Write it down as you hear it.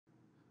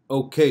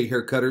Okay,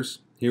 haircutters,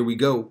 here we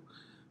go.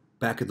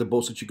 Back at the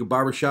Bolsa Chica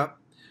Barbershop,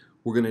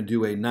 we're going to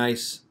do a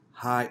nice,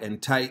 high and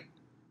tight,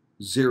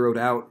 zeroed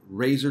out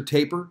razor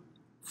taper,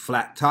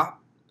 flat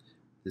top.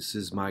 This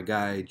is my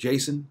guy,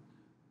 Jason.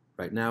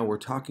 Right now, we're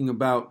talking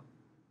about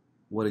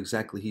what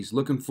exactly he's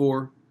looking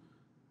for.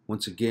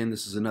 Once again,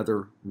 this is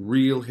another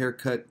real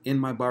haircut in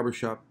my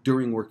barbershop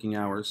during working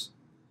hours.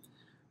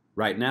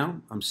 Right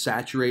now, I'm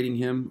saturating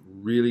him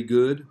really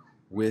good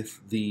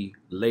with the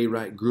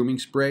Layrite grooming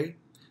spray.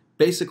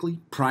 Basically,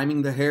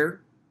 priming the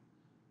hair,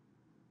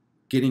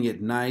 getting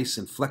it nice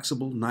and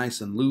flexible, nice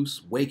and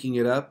loose, waking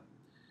it up,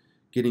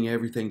 getting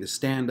everything to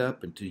stand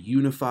up and to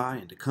unify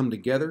and to come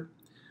together.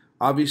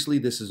 Obviously,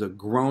 this is a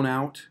grown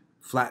out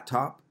flat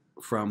top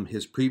from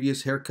his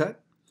previous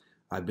haircut.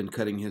 I've been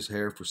cutting his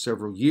hair for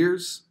several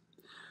years.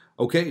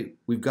 Okay,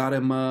 we've got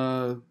him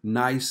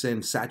nice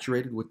and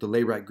saturated with the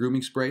Layrite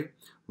grooming spray.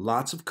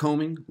 Lots of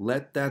combing.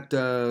 Let that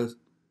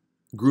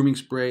grooming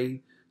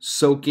spray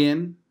soak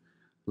in.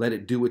 Let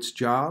it do its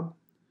job.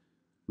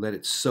 Let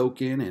it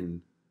soak in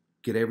and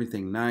get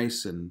everything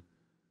nice and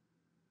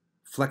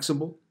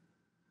flexible.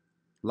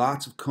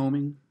 Lots of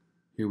combing.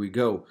 Here we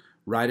go.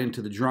 Right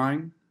into the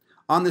drying.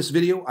 On this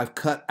video, I've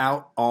cut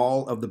out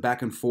all of the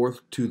back and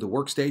forth to the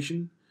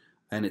workstation,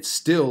 and it's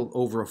still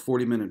over a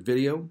 40-minute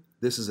video.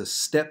 This is a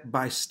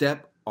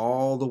step-by-step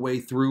all the way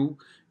through.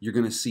 You're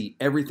going to see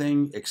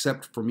everything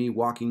except for me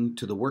walking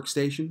to the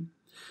workstation.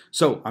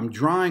 So I'm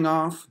drying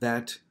off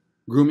that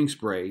grooming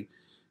spray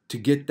to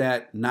get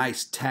that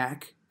nice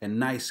tack and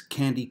nice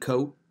candy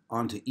coat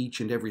onto each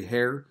and every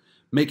hair,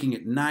 making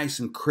it nice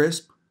and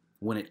crisp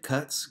when it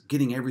cuts,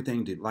 getting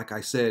everything to, like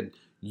I said,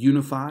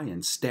 unify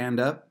and stand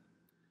up.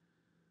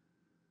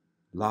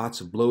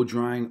 Lots of blow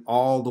drying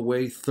all the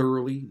way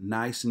thoroughly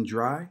nice and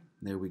dry.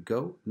 There we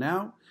go.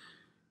 Now,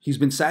 he's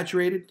been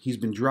saturated, he's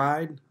been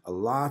dried,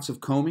 lots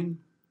of combing.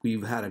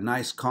 We've had a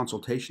nice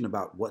consultation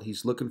about what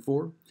he's looking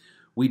for.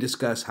 We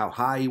discuss how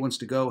high he wants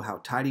to go,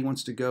 how tight he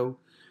wants to go,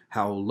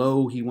 how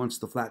low he wants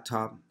the flat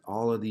top.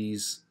 All of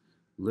these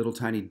little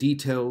tiny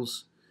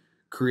details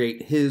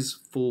create his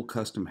full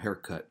custom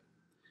haircut.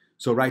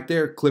 So right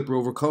there, clipper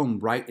over comb,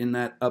 right in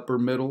that upper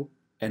middle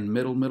and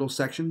middle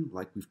section,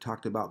 like we've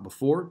talked about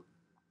before.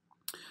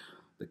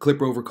 The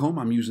clipper over comb,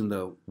 I'm using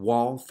the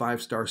Wall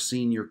 5-Star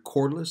Senior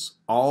cordless,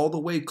 all the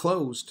way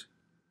closed,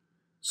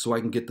 so I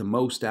can get the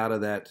most out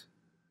of that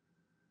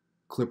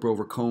clipper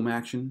over comb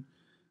action.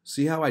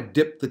 See how I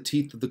dip the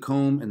teeth of the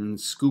comb and then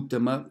scoop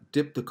them up?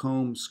 Dip the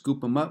comb,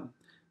 scoop them up.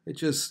 It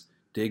just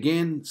dig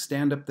in,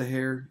 stand up the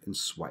hair, and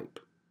swipe.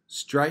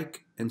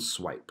 Strike and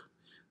swipe.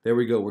 There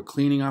we go. We're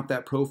cleaning off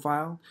that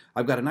profile.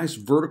 I've got a nice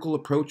vertical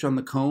approach on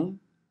the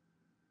comb.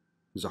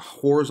 There's a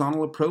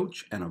horizontal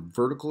approach and a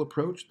vertical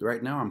approach.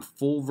 Right now I'm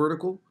full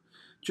vertical.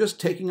 Just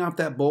taking off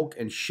that bulk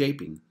and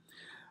shaping.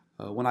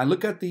 When I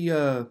look at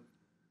the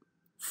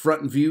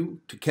front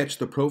view to catch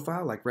the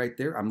profile, like right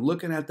there, I'm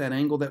looking at that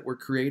angle that we're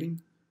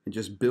creating and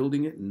just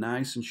building it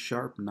nice and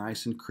sharp,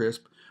 nice and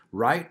crisp,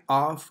 right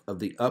off of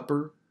the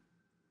upper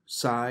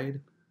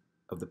side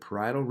of the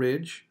parietal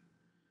ridge.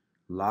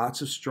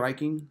 Lots of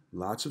striking,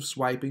 lots of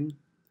swiping,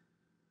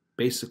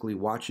 basically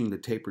watching the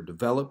taper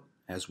develop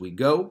as we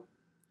go,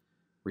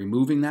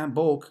 removing that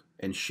bulk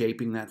and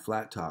shaping that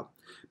flat top.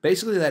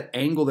 Basically that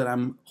angle that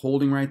I'm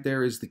holding right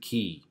there is the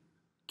key.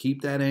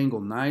 Keep that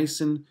angle nice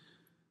and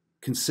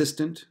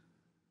consistent.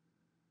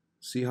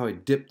 See how I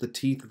dip the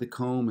teeth of the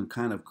comb and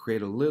kind of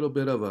create a little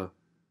bit of a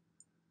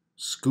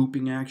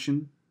scooping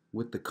action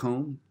with the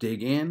comb.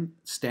 Dig in,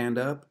 stand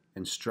up,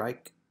 and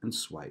strike and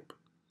swipe.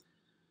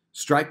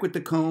 Strike with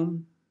the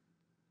comb,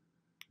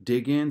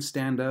 dig in,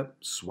 stand up,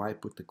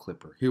 swipe with the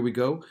clipper. Here we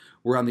go.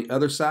 We're on the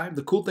other side.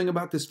 The cool thing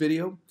about this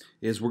video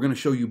is we're going to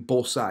show you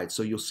both sides.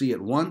 So you'll see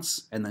it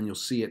once and then you'll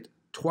see it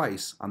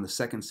twice on the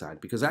second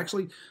side, because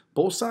actually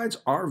both sides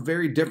are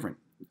very different.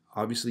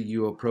 Obviously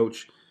you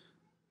approach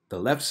the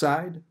left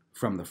side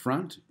from the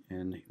front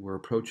and we're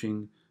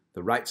approaching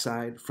the right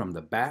side from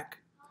the back.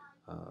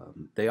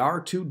 They are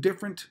two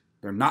different.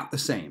 They're not the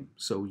same.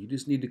 So you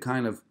just need to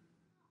kind of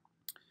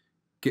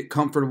get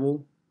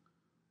comfortable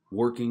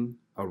working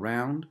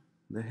around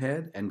the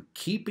head and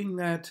keeping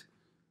that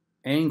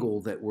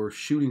angle that we're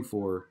shooting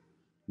for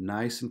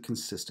nice and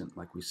consistent,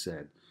 like we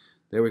said.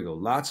 There we go.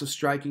 Lots of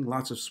striking,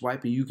 lots of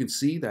swiping. You can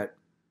see that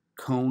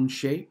cone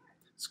shape.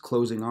 It's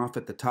closing off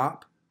at the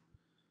top.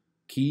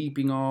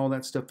 Keeping all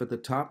that stuff at the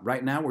top.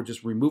 Right now, we're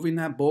just removing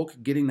that bulk,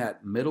 getting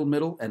that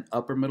middle, and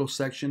upper middle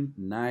section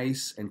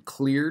nice and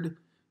cleared.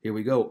 Here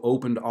we go.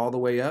 Opened all the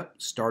way up,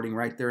 starting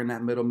right there in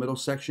that middle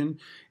section,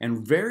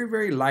 and very,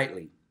 very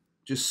lightly,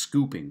 just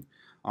scooping.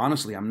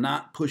 Honestly, I'm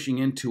not pushing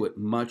into it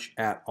much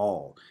at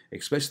all,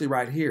 especially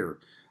right here.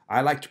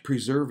 I like to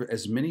preserve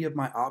as many of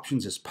my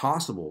options as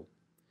possible.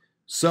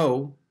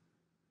 So,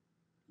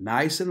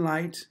 nice and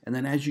light, and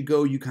then as you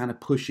go, you kind of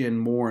push in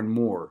more and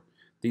more.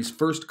 These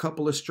first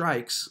couple of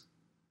strikes,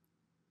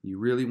 you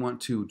really want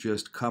to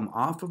just come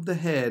off of the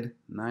head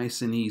nice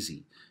and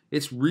easy.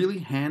 It's really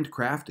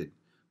handcrafted.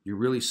 You're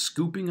really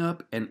scooping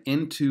up and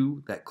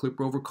into that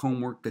clipper over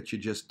comb work that you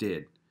just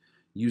did.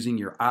 using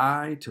your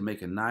eye to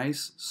make a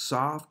nice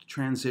soft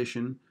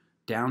transition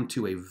down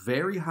to a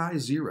very high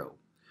 0.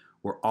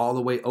 We're all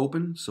the way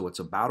open, so it's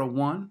about a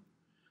 1.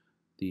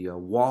 The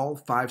wall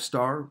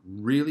 5-star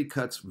really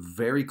cuts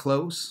very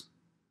close.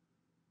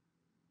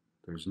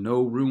 There's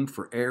no room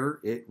for error.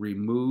 It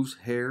removes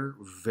hair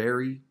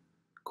very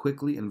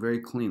quickly and very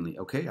cleanly.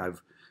 Okay,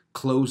 I've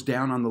closed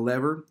down on the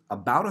lever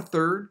about a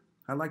third.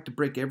 I like to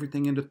break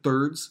everything into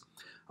thirds.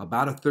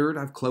 About a third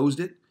I've closed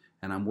it,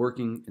 and I'm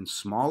working in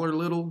smaller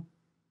little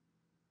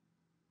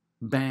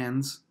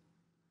bands,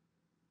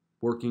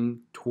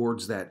 working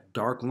towards that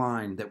dark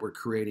line that we're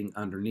creating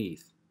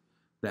underneath.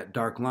 That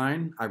dark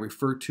line, I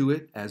refer to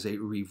it as a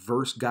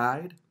reverse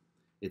guide.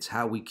 It's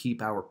how we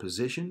keep our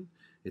position.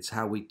 It's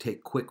how we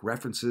take quick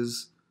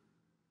references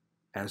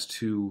as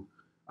to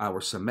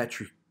our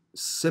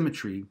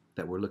symmetry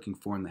that we're looking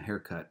for in the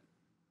haircut.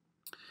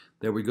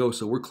 There we go.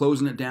 So we're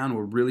closing it down.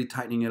 We're really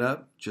tightening it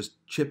up.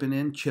 Just chipping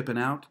in, chipping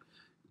out,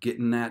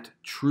 getting that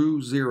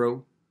true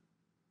 0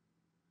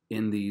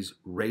 in these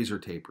razor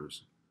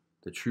tapers.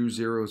 The true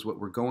 0 is what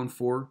we're going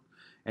for.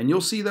 And you'll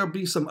see there'll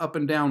be some up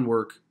and down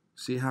work.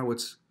 See how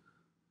it's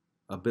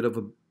a bit of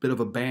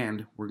a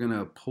band. We're going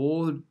to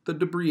pull the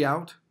debris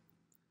out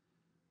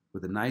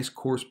with a nice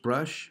coarse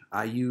brush.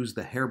 I use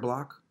the hair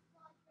block.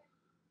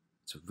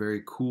 It's a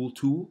very cool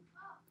tool.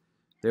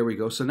 There we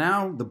go. So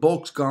now the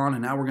bulk's gone,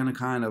 and now we're going to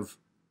kind of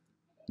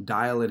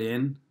dial it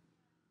in.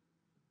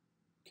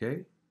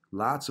 Okay,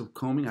 lots of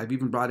combing. I've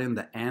even brought in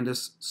the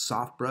Andis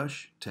soft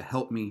brush to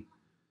help me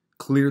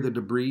clear the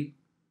debris.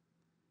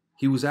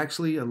 He was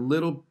actually a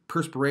little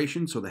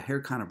perspiration, so the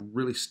hair kind of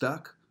really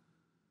stuck.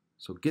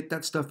 So get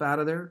that stuff out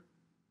of there.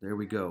 There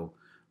we go.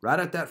 Right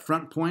at that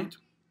front point,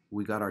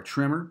 we got our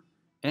trimmer,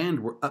 and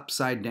we're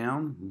upside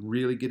down,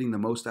 really getting the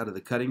most out of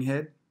the cutting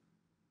head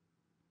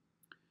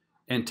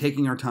and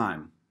taking our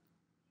time.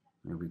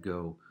 There we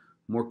go.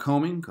 More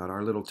combing, got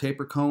our little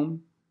taper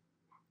comb.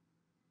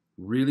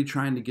 Really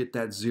trying to get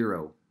that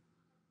 0.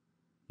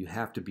 You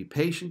have to be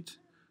patient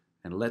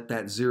and let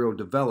that 0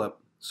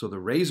 develop so the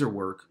razor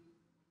work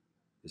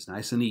is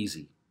nice and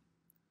easy.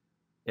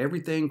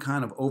 Everything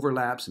kind of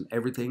overlaps and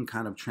everything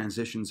kind of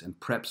transitions and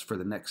preps for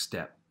the next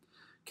step.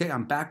 Okay,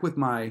 I'm back with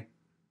my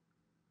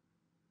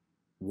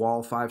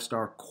wall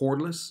 5-star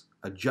cordless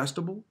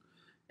adjustable,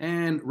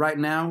 and right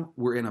now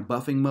we're in a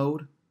buffing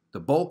mode. The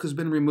bulk has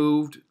been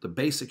removed, the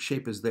basic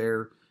shape is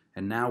there,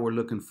 and now we're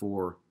looking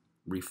for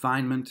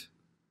refinement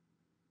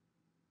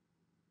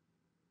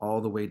all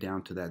the way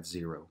down to that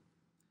 0.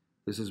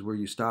 This is where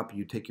you stop,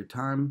 you take your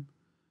time,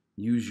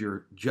 use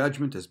your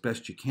judgment as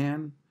best you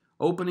can.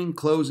 Opening,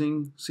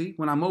 closing. See,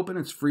 when I'm open,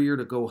 it's freer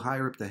to go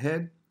higher up the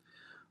head.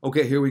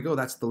 Okay, here we go.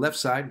 That's the left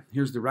side.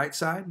 Here's the right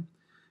side.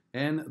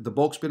 And the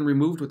bulk's been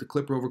removed with the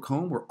clipper over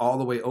comb. We're all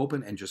the way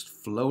open and just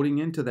floating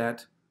into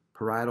that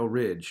parietal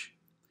ridge.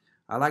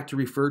 I like to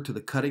refer to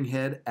the cutting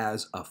head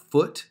as a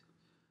foot.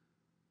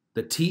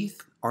 The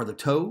teeth are the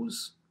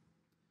toes.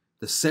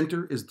 The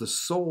center is the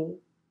sole.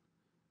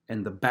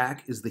 And the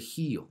back is the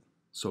heel.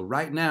 So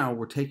right now,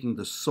 we're taking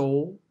the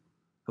sole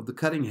of the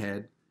cutting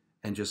head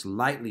and just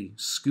lightly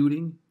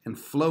scooting and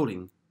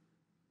floating,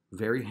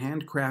 very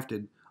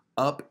handcrafted,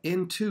 up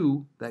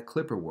into that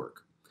clipper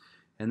work.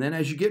 And then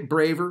as you get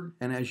braver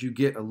and as you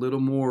get a little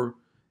more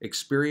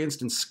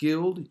experienced and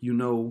skilled, you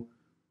know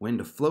when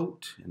to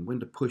float and when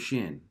to push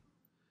in.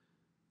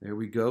 There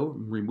we go,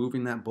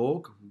 removing that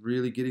bulk,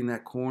 really getting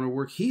that corner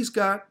work. He's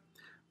got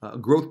a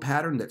growth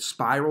pattern that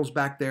spirals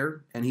back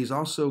there, and he's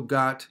also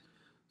got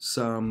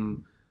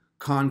some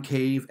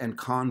concave and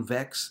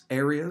convex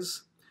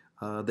areas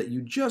that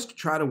you just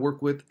try to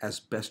work with as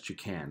best you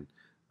can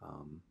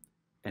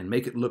and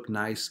make it look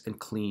nice and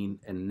clean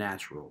and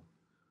natural.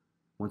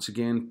 Once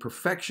again,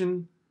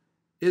 perfection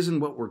isn't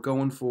what we're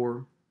going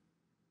for,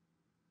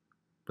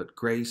 but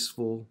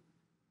graceful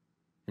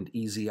and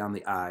easy on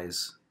the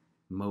eyes,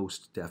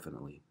 most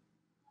definitely.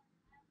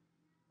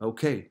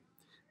 Okay,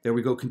 there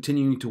we go,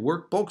 continuing to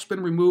work. Bulk's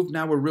been removed.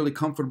 Now we're really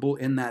comfortable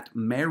in that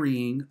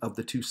marrying of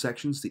the two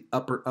sections, the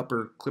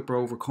upper clipper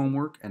over comb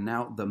work, and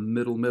now the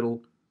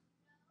middle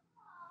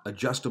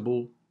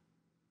adjustable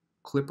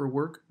clipper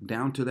work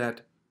down to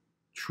that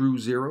true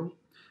 0.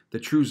 The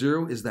true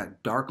 0 is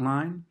that dark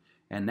line,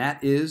 and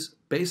that is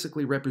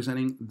basically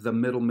representing the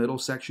middle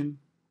section.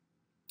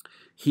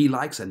 He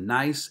likes a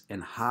nice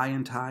and high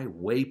and tie,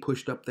 way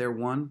pushed up there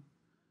 1.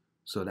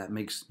 So that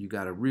makes you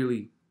got to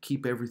really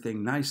keep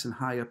everything nice and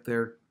high up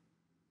there.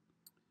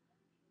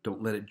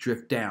 Don't let it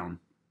drift down.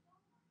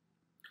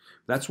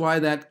 That's why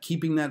that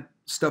keeping that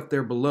stuff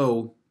there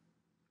below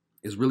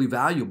is really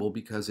valuable,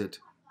 because it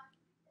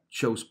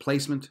shows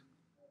placement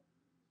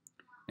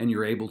and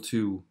you're able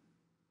to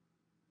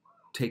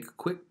take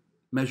quick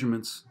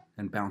measurements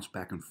and bounce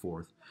back and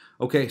forth.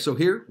 Okay, so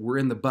here we're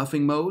in the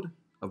buffing mode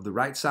of the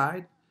right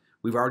side.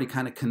 We've already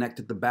kind of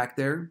connected the back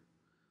there.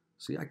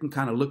 See, I can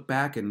kind of look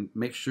back and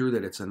make sure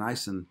that it's a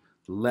nice and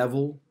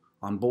level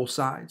on both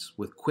sides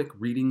with quick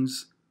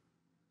readings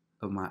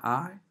of my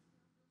eye.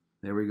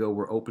 There we go,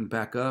 we're open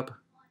back up.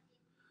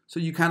 So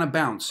you kind of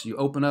bounce, you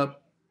open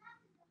up,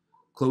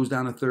 close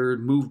down a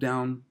third, move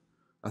down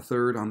a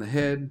third on the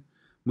head,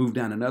 move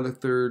down another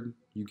third.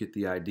 You get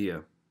the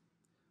idea.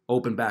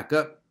 Open back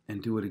up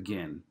and do it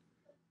again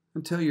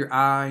until your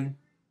eye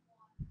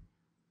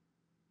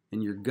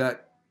and your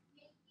gut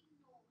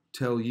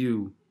tell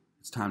you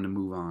it's time to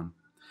move on.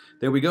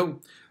 There we go.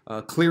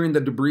 Clearing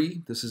the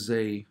debris. This is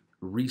a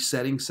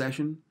resetting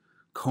session.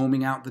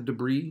 Combing out the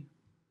debris.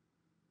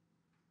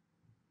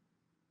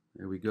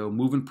 There we go.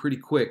 Moving pretty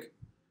quick.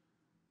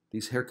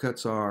 These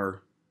haircuts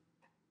are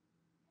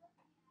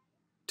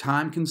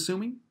time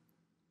consuming.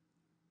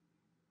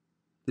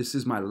 This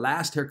is my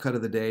last haircut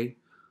of the day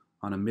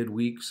on a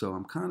midweek, so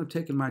I'm kind of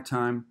taking my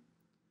time.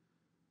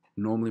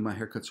 Normally my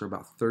haircuts are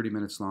about 30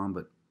 minutes long,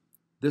 but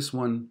this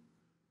one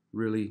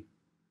really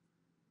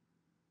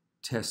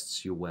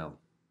tests you well.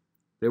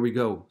 There we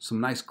go. Some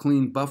nice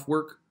clean buff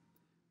work,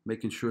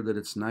 making sure that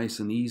it's nice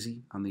and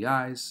easy on the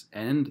eyes,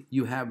 and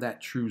you have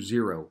that true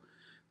zero.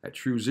 That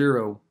true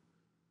zero,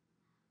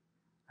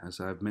 as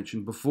I've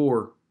mentioned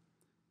before,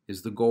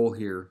 is the goal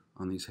here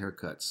on these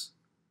haircuts.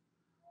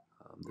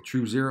 The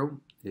true zero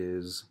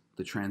is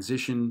the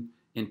transition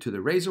into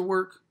the razor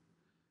work,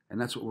 and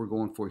that's what we're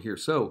going for here.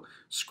 So,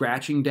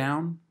 scratching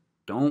down,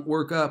 don't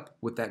work up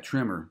with that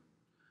trimmer.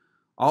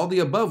 All the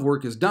above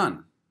work is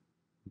done,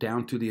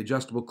 down to the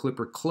adjustable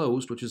clipper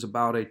closed, which is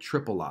about a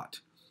triple lot.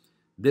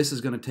 This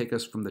is going to take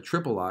us from the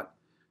triple lot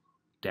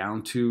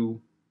down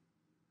to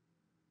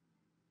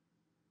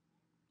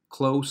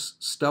close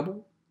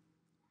stubble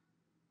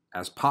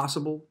as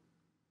possible,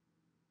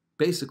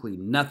 basically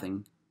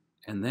nothing,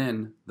 and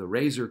then the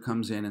razor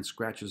comes in and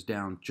scratches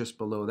down just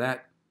below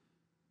that,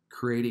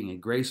 creating a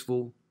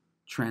graceful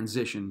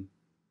transition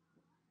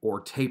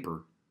or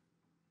taper,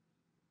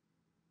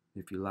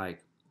 if you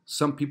like.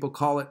 Some people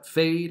call it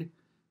fade,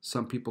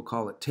 some people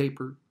call it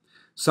taper.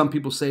 Some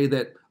people say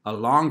that a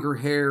longer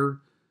hair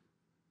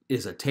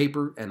is a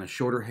taper and a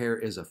shorter hair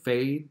is a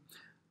fade.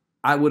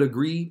 I would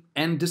agree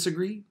and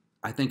disagree.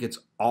 I think it's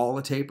all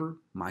a taper.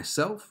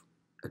 Myself,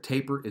 a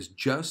taper is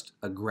just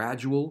a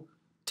gradual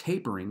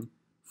tapering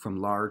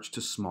from large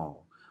to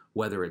small.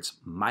 Whether it's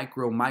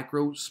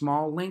micro,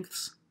 small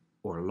lengths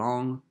or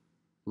long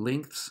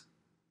lengths,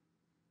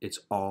 it's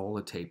all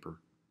a taper.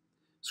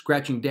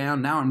 Scratching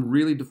down, now I'm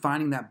really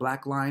defining that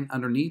black line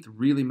underneath,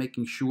 really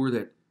making sure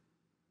that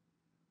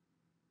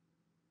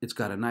it's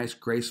got a nice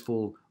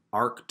graceful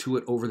arc to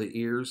it over the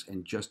ears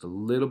and just a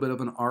little bit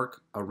of an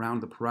arc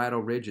around the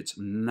parietal ridge. It's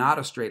not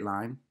a straight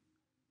line.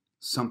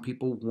 Some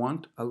people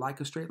want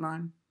a straight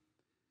line,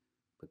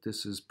 but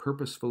this is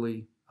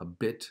purposefully a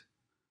bit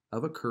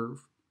of a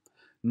curve.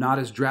 Not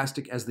as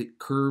drastic as the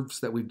curves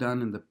that we've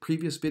done in the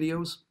previous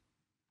videos.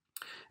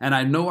 And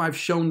I know I've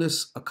shown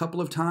this a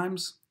couple of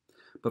times,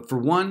 but for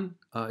one,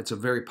 it's a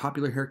very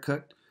popular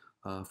haircut.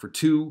 For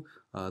two,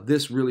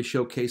 this really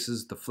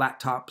showcases the flat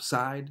top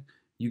side.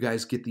 You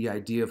guys get the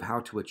idea of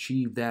how to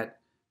achieve that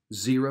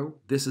zero.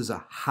 This is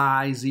a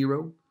high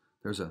zero.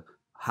 There's a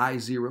high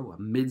zero,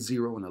 a mid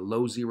zero, and a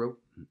low zero,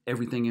 and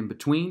everything in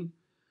between.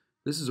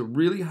 This is a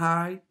really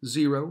high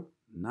zero,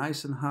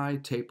 nice and high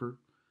taper,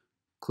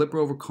 clipper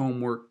over comb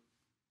work.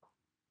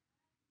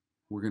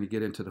 We're going to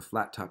get into the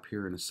flat top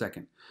here in a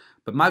second.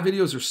 But my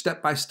videos are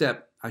step by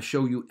step. I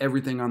show you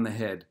everything on the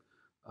head.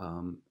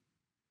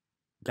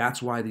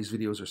 That's why these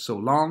videos are so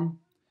long.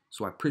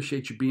 So I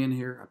appreciate you being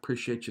here. I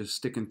appreciate you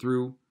sticking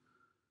through.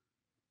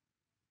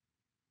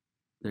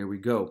 There we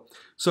go.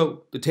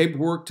 So the taper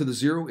work to the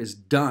zero is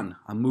done.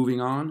 I'm moving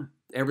on.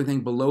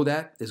 Everything below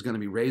that is going to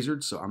be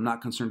razored, so I'm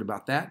not concerned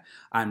about that.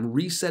 I'm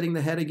resetting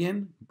the head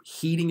again,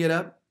 heating it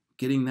up,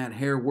 getting that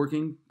hair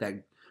working.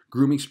 That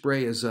grooming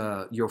spray is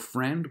your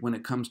friend when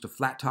it comes to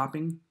flat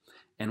topping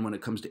and when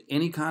it comes to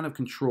any kind of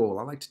control.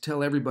 I like to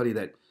tell everybody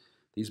that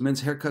these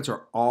men's haircuts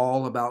are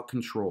all about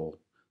control.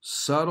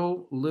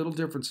 Subtle little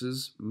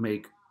differences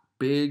make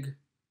big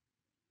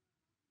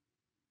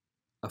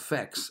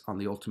effects on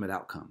the ultimate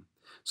outcome.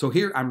 So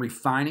here I'm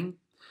refining.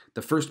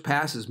 The first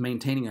pass is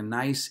maintaining a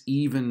nice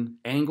even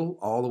angle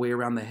all the way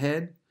around the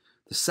head.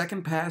 The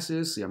second pass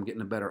is, see, I'm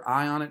getting a better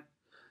eye on it.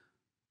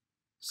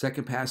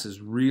 Second pass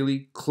is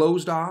really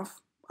closed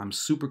off. I'm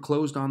super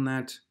closed on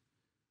that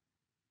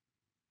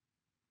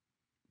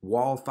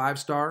wall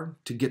 5-star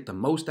to get the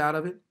most out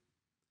of it.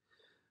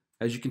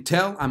 As you can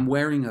tell, I'm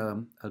wearing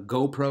a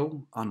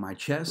GoPro on my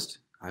chest.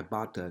 I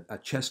bought a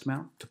chest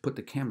mount to put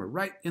the camera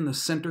right in the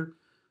center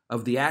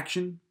of the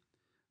action.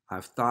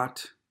 I've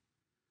thought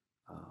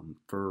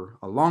for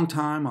a long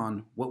time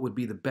on what would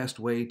be the best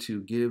way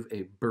to give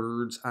a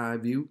bird's eye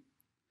view.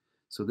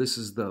 So this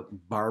is the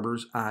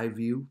barber's eye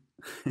view.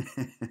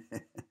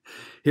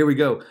 Here we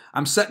go.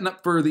 I'm setting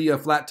up for the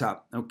flat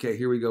top. Okay,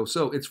 here we go.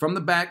 So it's from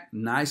the back,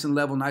 nice and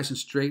level, nice and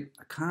straight.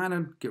 I kind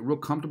of get real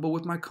comfortable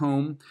with my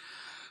comb.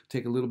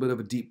 Take a little bit of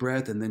a deep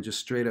breath and then just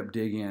straight up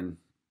dig in.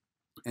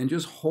 And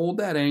just hold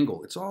that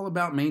angle. It's all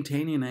about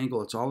maintaining an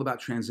angle. It's all about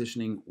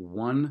transitioning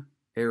one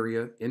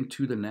area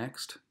into the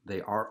next. They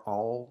are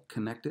all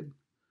connected.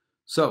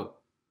 So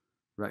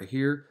right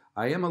here,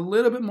 I am a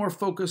little bit more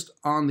focused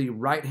on the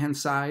right-hand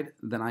side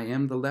than I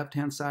am the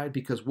left-hand side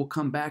because we'll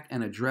come back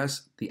and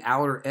address the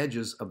outer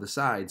edges of the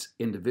sides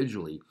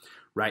individually.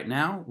 Right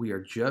now, we are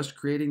just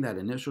creating that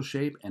initial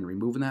shape and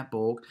removing that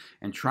bulk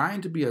and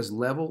trying to be as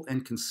level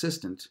and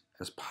consistent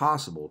as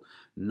possible.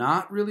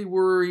 Not really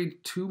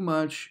worried too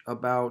much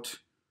about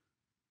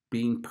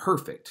being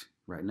perfect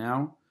right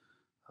now.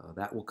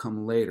 That will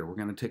come later. We're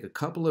going to take a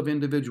couple of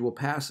individual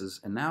passes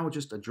and now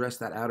just address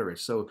that outer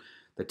edge. So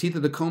the teeth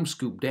of the comb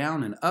scoop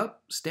down and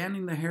up,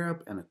 standing the hair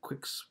up, and a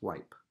quick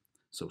swipe.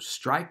 So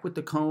strike with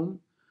the comb,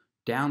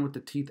 down with the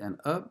teeth and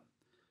up,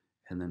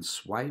 and then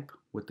swipe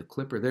with the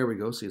clipper. There we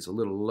go. See, it's a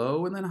little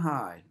low and then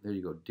high. There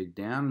you go. Dig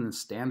down and then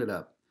stand it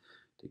up.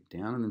 Dig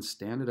down and then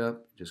stand it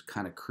up. Just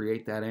kind of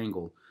create that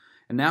angle.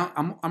 And now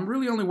I'm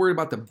really only worried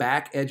about the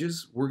back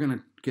edges. We're going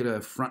to get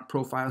a front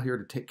profile here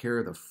to take care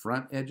of the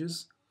front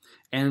edges.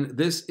 And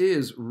this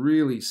is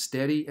really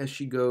steady as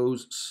she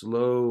goes,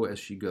 slow as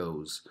she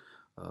goes.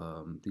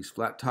 These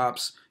flat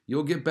tops,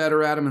 you'll get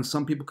better at them, and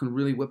some people can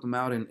really whip them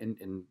out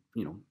in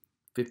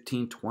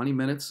 15, 20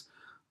 minutes.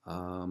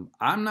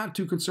 I'm not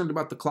too concerned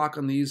about the clock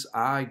on these.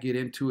 I get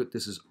into it.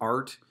 This is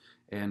art,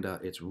 and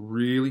it's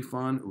really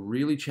fun,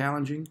 really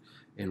challenging.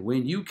 And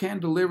when you can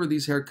deliver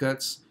these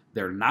haircuts,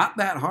 they're not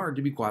that hard,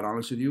 to be quite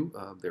honest with you.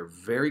 They're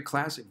very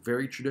classic,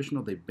 very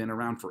traditional. They've been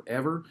around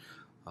forever.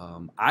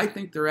 I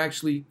think they're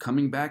actually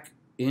coming back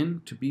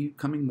in to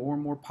becoming more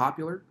and more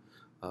popular.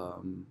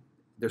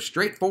 They're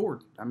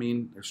straightforward. I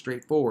mean, they're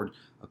straightforward.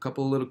 A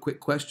couple of little quick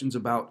questions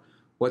about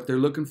what they're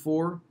looking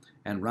for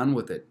and run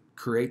with it.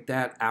 Create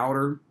that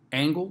outer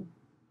angle,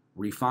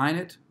 refine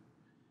it.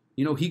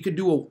 You know, he could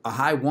do a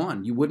high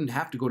 1. You wouldn't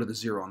have to go to the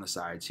 0 on the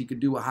sides. He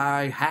could do a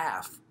high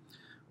half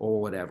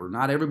or whatever.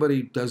 Not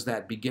everybody does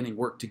that beginning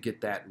work to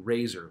get that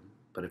razor.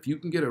 But if you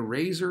can get a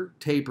razor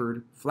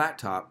tapered flat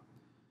top,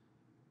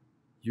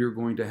 you're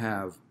going to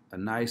have a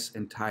nice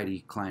and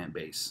tidy client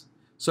base.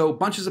 So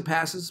bunches of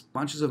passes,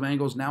 bunches of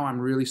angles. Now I'm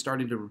really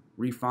starting to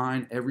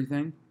refine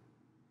everything.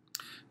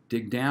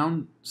 Dig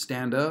down,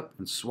 stand up,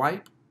 and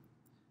swipe.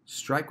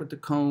 Strike with the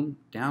comb,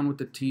 down with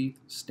the teeth,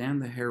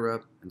 stand the hair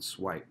up, and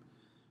swipe.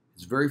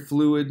 It's very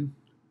fluid,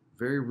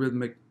 very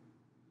rhythmic.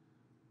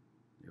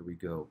 There we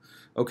go.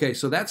 Okay,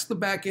 so that's the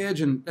back edge,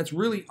 and that's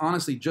really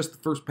honestly just the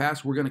first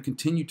pass. We're going to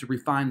continue to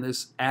refine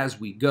this as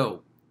we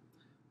go.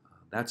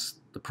 That's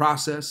the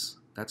process.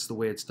 That's the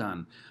way it's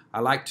done.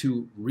 I like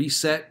to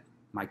reset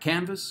my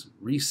canvas,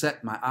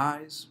 reset my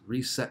eyes,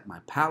 reset my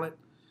palette,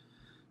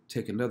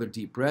 take another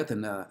deep breath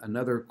and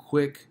another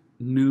quick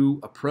new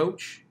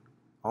approach.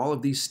 All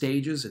of these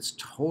stages, it's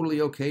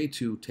totally okay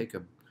to take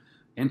a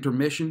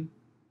intermission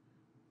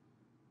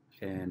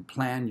and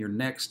plan your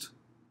next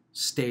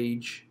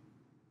stage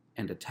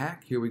and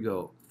attack. Here we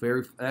go.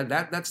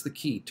 That's the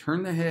key.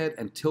 Turn the head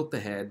and tilt the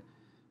head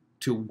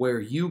to where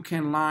you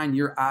can line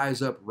your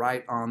eyes up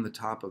right on the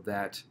top of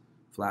that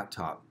flat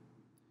top.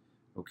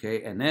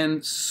 Okay, and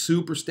then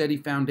super steady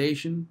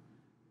foundation.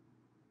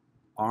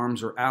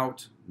 Arms are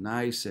out,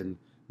 nice, and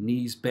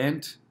knees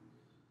bent.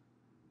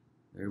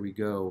 There we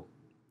go.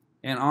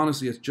 And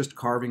honestly, it's just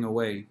carving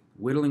away,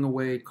 whittling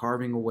away,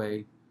 carving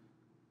away.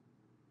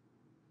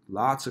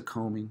 Lots of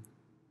combing,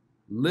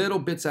 little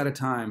bits at a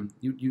time.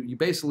 You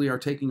basically are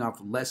taking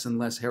off less and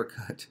less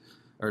haircut,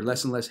 or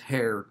less and less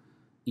hair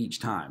each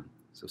time.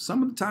 So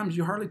some of the times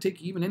you hardly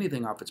take even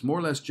anything off. It's more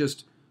or less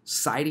just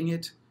sighting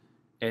it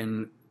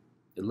and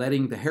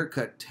letting the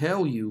haircut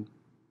tell you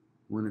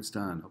when it's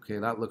done. Okay,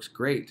 that looks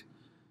great.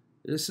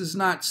 This is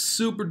not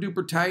super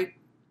duper tight,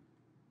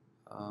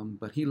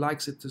 but he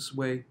likes it this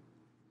way.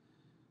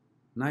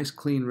 Nice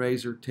clean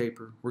razor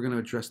taper. We're going to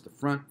address the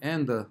front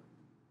and the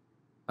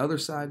other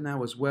side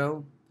now as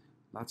well.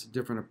 Lots of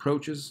different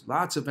approaches,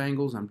 lots of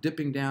angles. I'm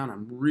dipping down.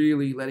 I'm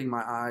really letting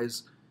my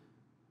eyes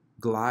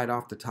glide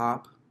off the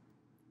top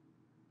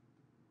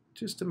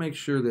just to make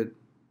sure that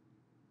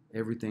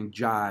everything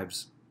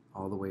jives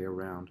all the way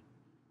around.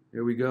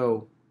 There we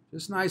go.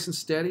 Just nice and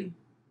steady.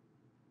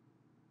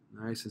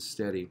 Nice and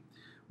steady.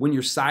 When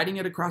you're siding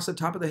it across the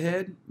top of the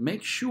head,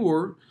 make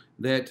sure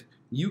that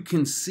you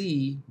can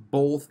see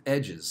both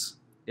edges.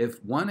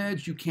 If one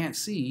edge you can't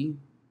see,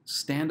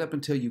 stand up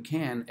until you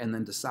can and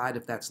then decide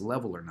if that's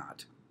level or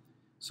not.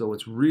 So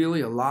it's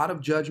really a lot of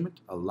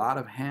judgment, a lot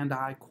of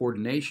hand-eye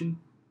coordination,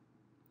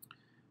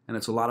 and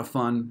it's a lot of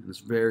fun, and it's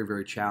very,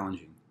 very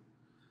challenging.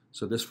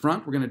 So this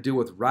front we're going to deal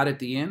with right at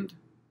the end.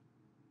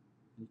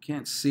 You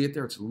can't see it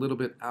there. It's a little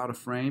bit out of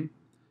frame.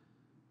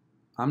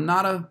 I'm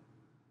not a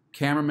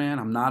cameraman.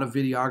 I'm not a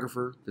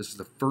videographer. This is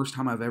the first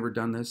time I've ever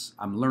done this.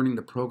 I'm learning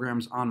the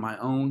programs on my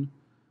own.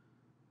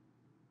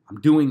 I'm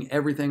doing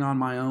everything on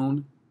my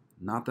own.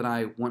 Not that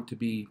I want to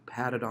be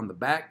patted on the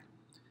back,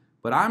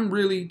 but I'm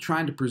really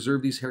trying to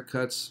preserve these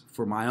haircuts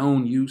for my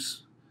own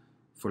use.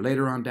 For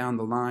later on down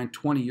the line,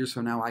 20 years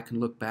from now, I can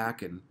look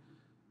back and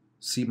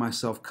see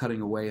myself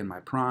cutting away in my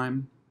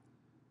prime.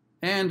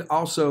 And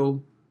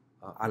also,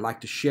 I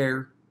like to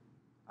share.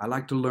 I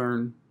like to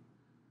learn.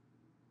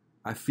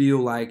 I feel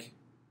like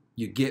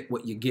you get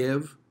what you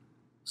give,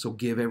 so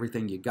give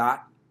everything you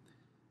got.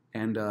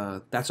 And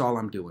that's all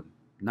I'm doing.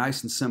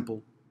 Nice and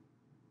simple.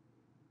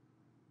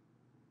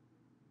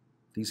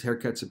 These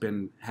haircuts have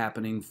been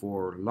happening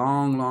for a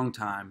long, long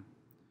time.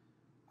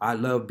 I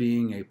love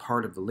being a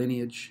part of the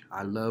lineage.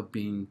 I love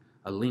being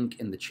a link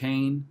in the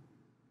chain.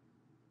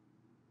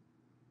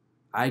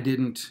 I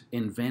didn't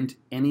invent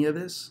any of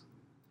this,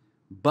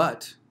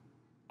 but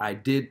I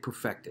did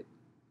perfect it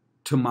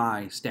to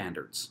my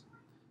standards.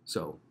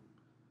 So,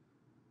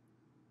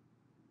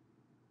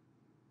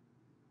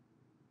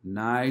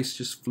 nice,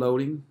 just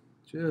floating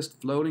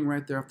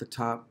right there off the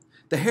top.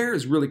 The hair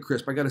is really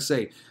crisp. I gotta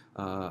say,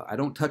 I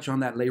don't touch on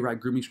that Layrite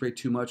grooming spray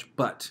too much,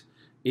 but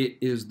it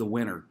is the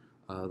winner.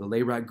 The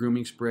Layrite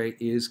grooming spray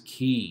is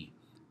key.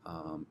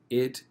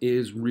 It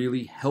is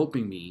really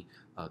helping me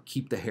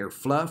keep the hair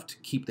fluffed,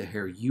 keep the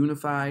hair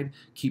unified,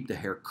 keep the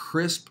hair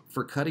crisp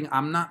for cutting.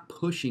 I'm not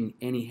pushing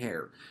any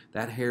hair.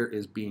 That hair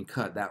is being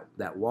cut.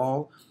 That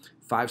wall,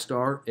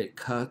 5-star, it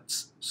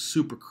cuts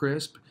super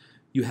crisp.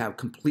 You have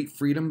complete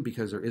freedom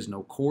because there is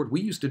no cord.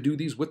 We used to do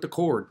these with the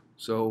cord.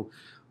 So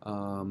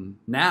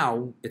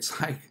now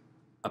it's like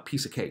a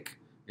piece of cake.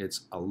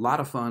 It's a lot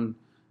of fun.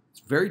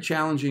 It's very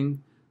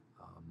challenging,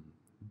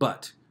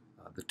 but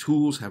the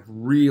tools have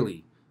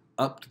really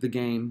upped the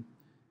game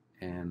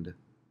and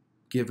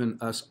given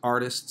us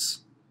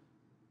artists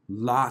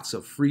lots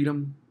of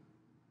freedom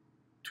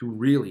to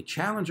really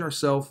challenge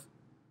ourselves,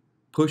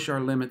 push our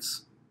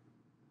limits,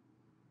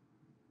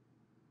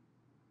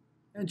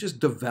 and just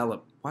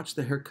develop. Watch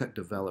the haircut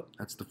develop.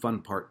 That's the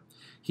fun part.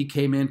 He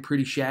came in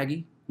pretty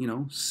shaggy,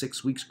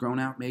 6 weeks grown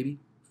out maybe.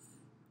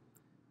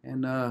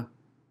 And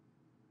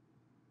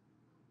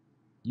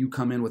you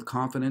come in with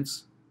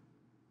confidence.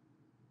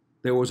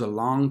 There was a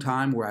long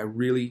time where I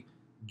really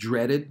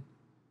dreaded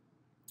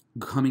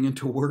coming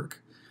into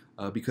work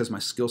because my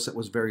skill set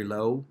was very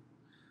low.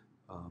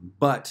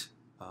 But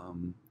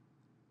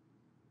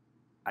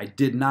I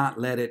did not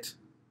let it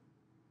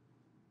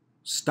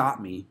stop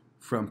me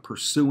from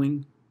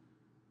pursuing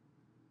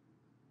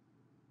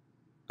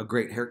a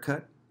great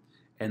haircut.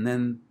 And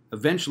then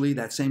eventually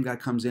that same guy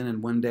comes in,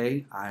 and one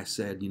day I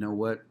said, you know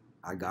what?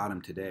 I got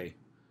him today.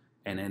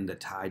 And then the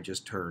tide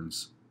just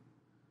turns.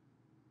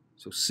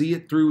 So see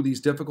it through these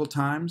difficult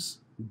times.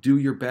 Do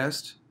your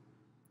best.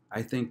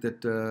 I think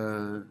that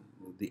the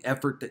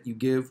effort that you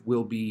give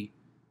will be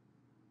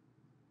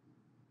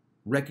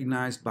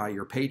recognized by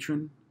your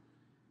patron,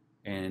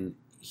 and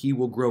he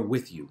will grow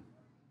with you.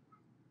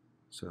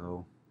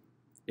 So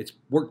it's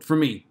worked for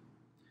me.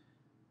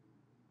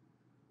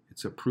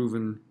 It's a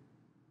proven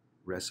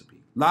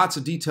recipe. Lots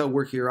of detail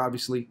work here,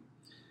 obviously.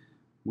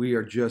 We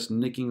are just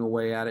nicking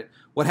away at it.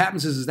 What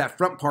happens is that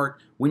front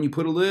part, when you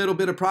put a little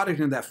bit of product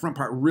in, that front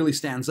part really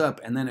stands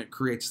up, and then it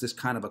creates this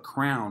kind of a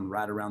crown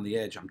right around the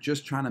edge. I'm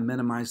just trying to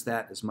minimize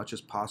that as much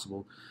as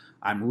possible.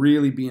 I'm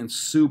really being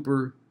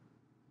super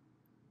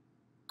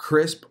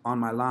crisp on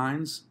my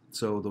lines.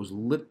 So those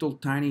little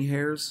tiny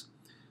hairs,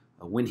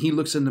 when he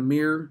looks in the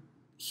mirror,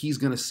 he's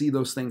going to see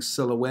those things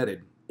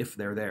silhouetted, if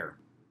they're there,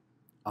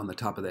 on the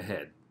top of the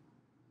head.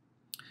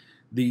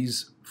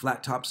 These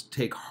flat tops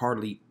take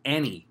hardly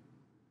any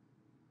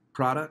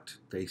product.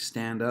 They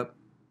stand up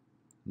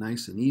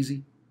nice and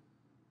easy,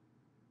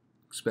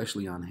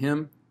 especially on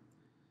him.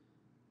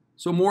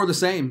 So more of the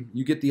same.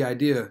 You get the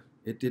idea.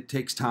 It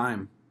takes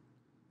time.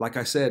 Like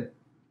I said,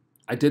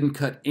 I didn't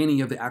cut any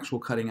of the actual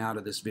cutting out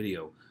of this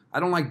video. I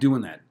don't like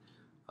doing that.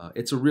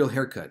 It's a real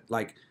haircut.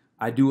 Like,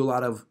 I do a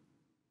lot of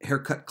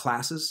haircut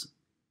classes,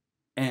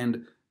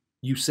 and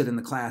you sit in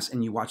the class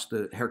and you watch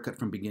the haircut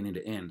from beginning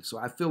to end. So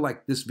I feel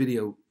like this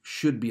video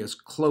should be as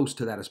close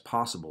to that as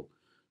possible.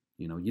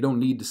 You don't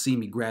need to see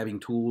me grabbing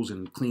tools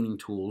and cleaning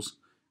tools.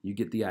 You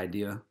get the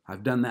idea.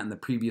 I've done that in the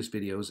previous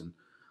videos, and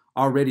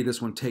already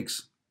this one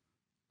takes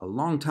a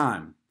long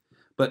time.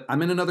 But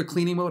I'm in another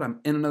cleaning mode. I'm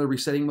in another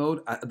resetting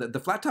mode. The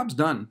flat top's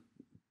done.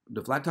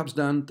 The flat top's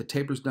done. The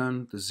taper's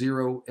done. The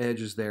zero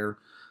edge is there.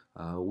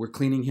 We're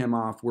cleaning him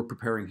off. We're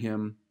preparing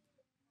him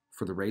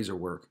for the razor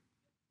work.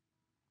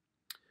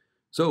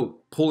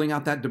 So pulling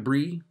out that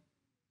debris,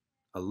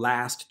 a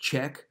last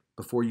check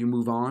before you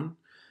move on.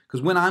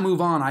 Because when I move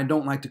on, I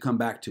don't like to come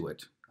back to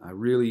it. I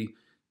really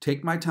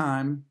take my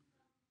time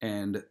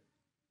and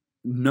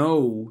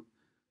know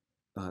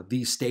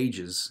these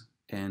stages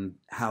and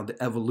how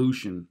the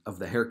evolution of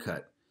the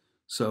haircut.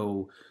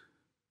 So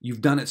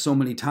you've done it so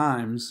many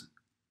times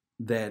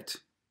that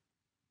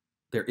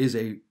there is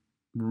a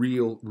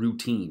real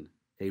routine,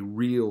 a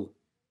real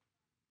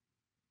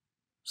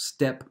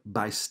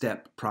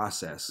step-by-step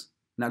process.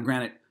 Now,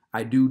 granted,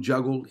 I do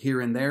juggle here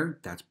and there.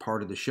 That's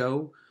part of the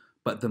show.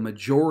 But the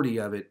majority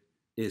of it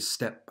is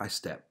step by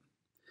step.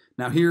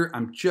 Now here,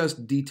 I'm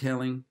just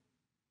detailing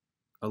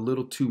a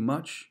little too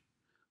much,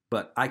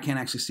 but I can't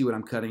actually see what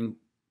I'm cutting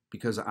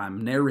because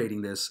I'm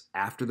narrating this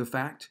after the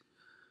fact.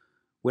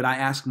 When I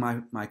ask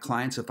my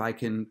clients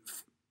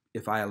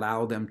if I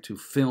allow them to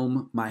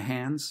film my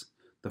hands,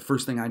 the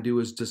first thing I do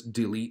is just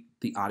delete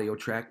the audio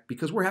track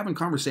because we're having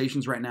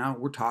conversations right now.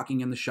 We're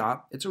talking in the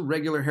shop. It's a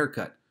regular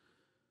haircut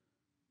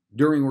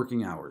during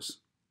working hours.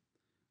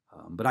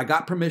 But I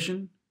got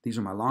permission These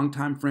are my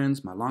longtime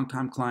friends, my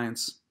longtime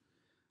clients.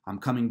 I'm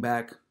coming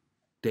back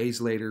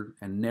days later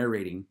and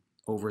narrating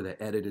over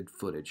the edited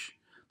footage.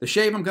 The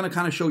shave, I'm going to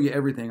kind of show you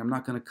everything. I'm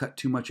not going to cut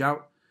too much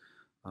out.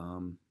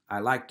 I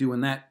like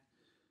doing that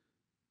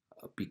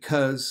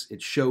because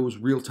it shows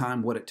real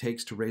time what it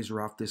takes to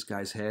razor off this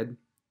guy's head.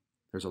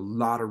 There's a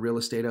lot of real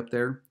estate up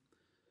there.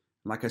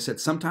 Like I said,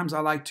 sometimes I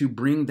like to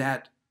bring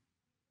that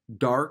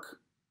dark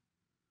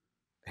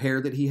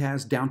hair that he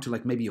has down to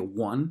like maybe a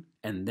 1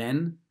 and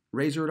then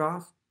razor it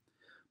off.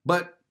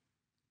 But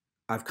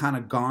I've kind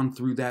of gone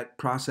through that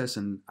process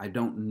and I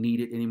don't need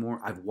it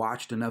anymore. I've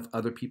watched enough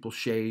other people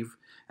shave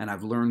and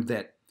I've learned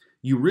that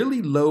you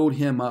really load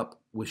him up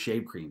with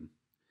shave cream.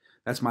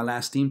 That's my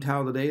last steam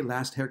towel of the day,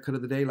 last haircut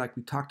of the day like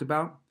we talked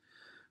about.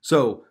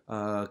 So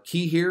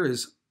key here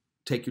is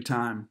take your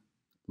time.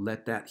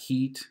 Let that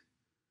heat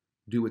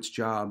do its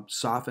job.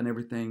 Soften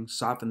everything.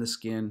 Soften the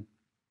skin.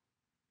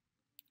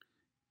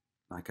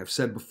 Like I've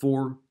said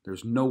before,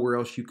 there's nowhere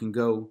else you can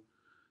go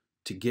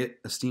to get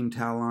a steam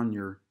towel on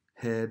your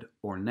head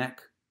or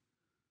neck.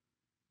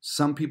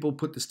 Some people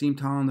put the steam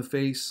towel on the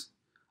face.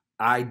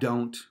 I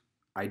don't.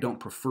 I don't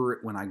prefer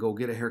it when I go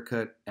get a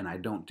haircut, and I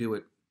don't do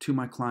it to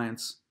my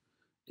clients.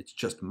 It's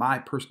just my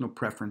personal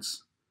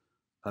preference.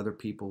 Other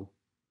people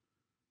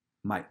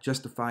might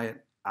justify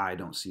it. I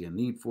don't see a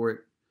need for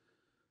it.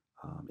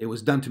 It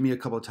was done to me a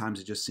couple of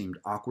times. It just seemed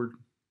awkward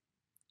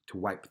to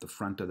wipe the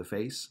front of the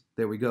face.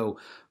 There we go.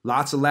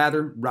 Lots of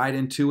lather right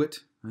into it.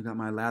 I got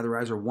my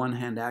latherizer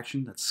one-hand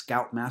action. That's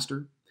Scout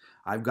Master.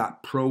 I've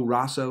got Pro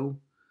Rosso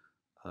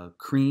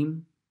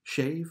cream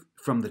shave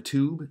from the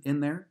tube in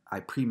there. I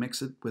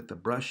pre-mix it with the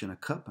brush in a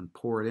cup and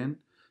pour it in.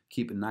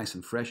 Keep it nice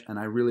and fresh, and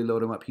I really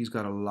load him up. He's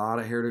got a lot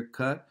of hair to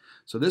cut.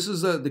 So this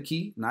is the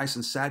key, nice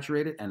and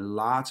saturated and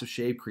lots of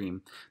shave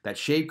cream. That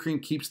shave cream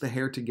keeps the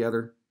hair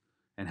together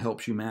and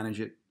helps you manage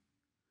it.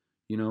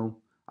 You know,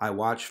 I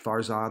watch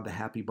Farzad, the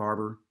Happy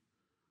Barber,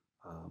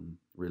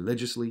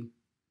 religiously.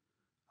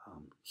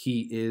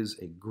 He is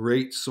a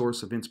great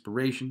source of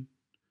inspiration.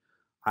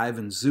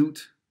 Ivan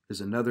Zoot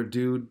is another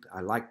dude.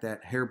 I like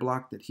that hair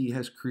block that he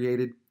has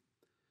created.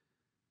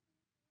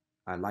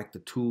 I like the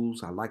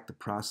tools. I like the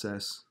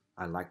process.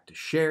 I like to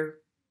share.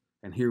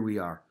 And here we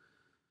are,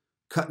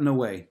 cutting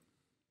away.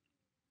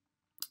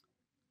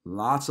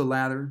 Lots of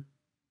lather.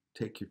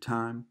 Take your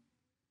time.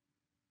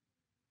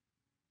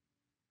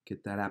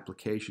 Get that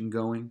application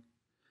going.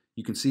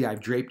 You can see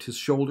I've draped his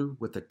shoulder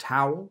with a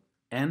towel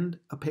and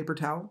a paper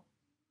towel.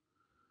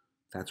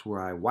 That's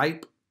where I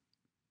wipe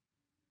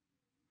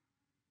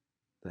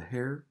the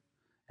hair,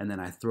 and then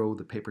I throw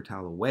the paper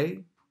towel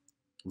away,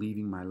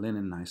 leaving my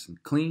linen nice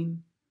and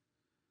clean.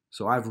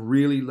 So I've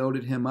really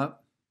loaded him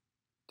up,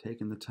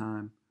 taking the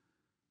time.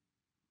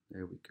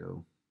 There we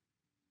go.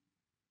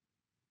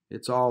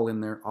 It's all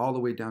in there, all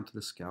the way down to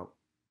the scalp.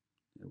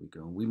 There we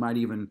go. We might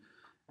even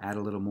add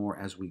a little more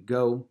as we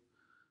go.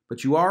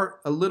 But you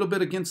are a little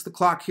bit against the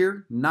clock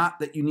here. Not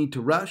that you need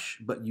to rush,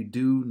 but you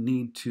do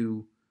need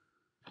to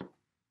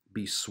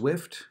be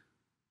swift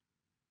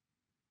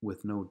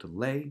with no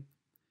delay.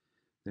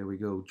 There we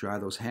go. Dry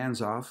those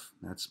hands off.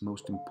 That's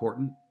most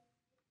important.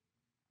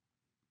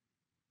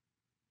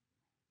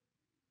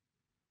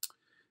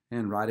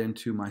 And right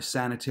into my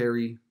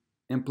sanitary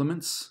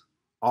implements,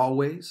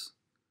 always.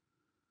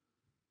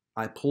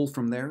 I pull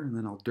from there, and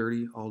then I'll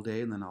dirty all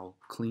day, and then I'll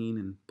clean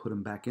and put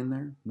them back in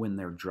there when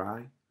they're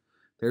dry.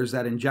 There's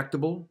that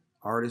injectable,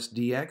 Artist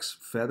DX,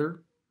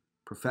 Feather,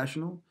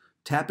 Professional.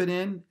 Tap it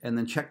in, and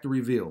then check the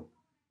reveal.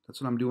 That's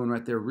what I'm doing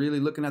right there, really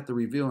looking at the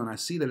reveal, and I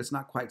see that it's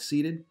not quite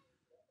seated.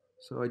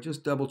 So I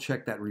just double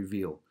check that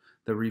reveal.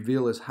 The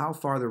reveal is how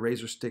far the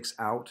razor sticks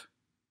out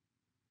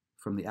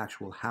from the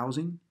actual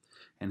housing.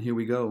 And here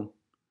we go.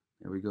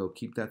 There we go.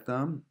 Keep that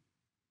thumb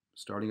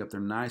starting up there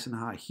nice and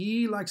high.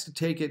 He likes to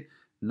take it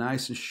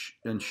nice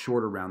and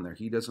short around there.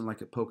 He doesn't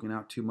like it poking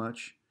out too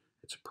much.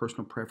 It's a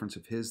personal preference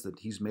of his that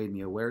he's made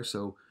me aware.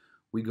 So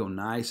we go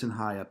nice and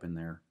high up in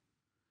there.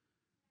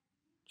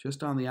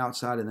 Just on the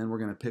outside, and then we're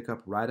going to pick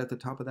up right at the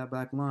top of that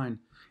back line.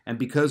 And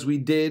because we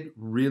did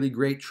really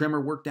great trimmer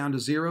work down to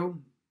 0,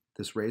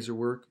 this razor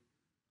work,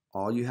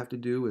 all you have to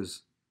do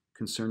is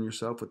concern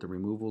yourself with the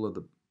removal of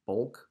the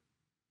bulk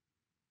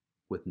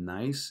with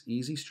nice,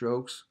 easy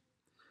strokes.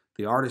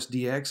 The Artist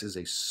DX is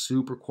a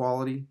super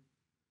quality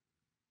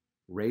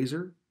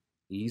razor,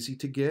 easy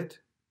to get,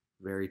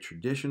 very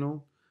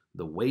traditional.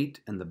 The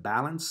weight and the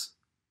balance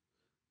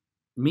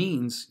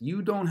means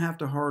you don't have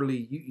to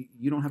hardly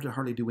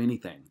do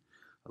anything.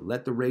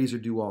 Let the razor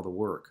do all the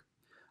work.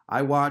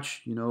 I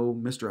watch,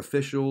 Mr.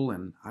 Official,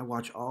 and I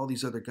watch all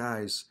these other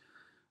guys,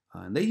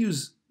 and they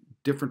use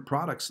different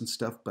products and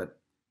stuff, but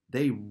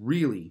they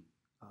really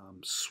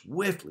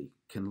swiftly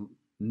can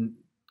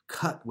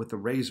cut with the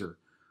razor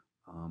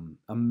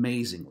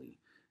amazingly.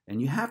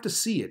 And you have to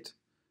see it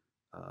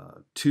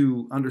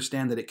to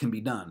understand that it can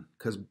be done.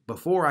 Because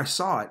before I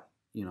saw it,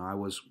 I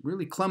was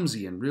really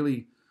clumsy and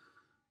really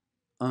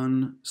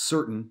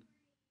uncertain.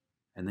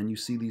 And then you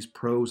see these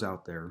pros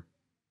out there.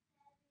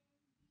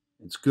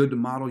 It's good to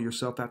model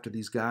yourself after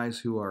these guys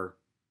who are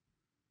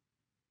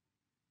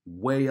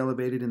way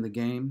elevated in the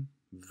game,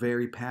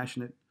 very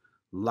passionate,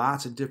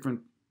 lots of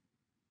different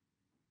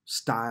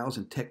styles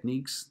and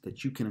techniques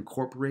that you can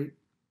incorporate.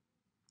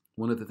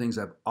 One of the things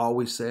I've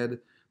always said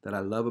that I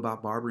love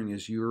about barbering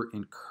is you're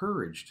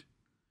encouraged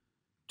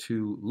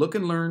to look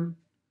and learn,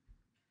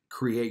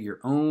 create your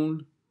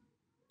own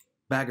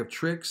bag of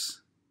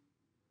tricks,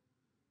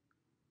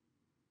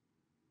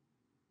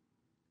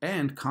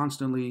 and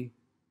constantly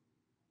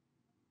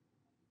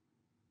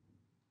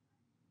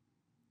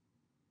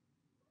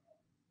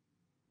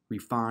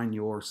refine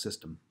your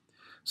system.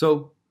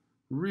 So,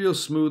 real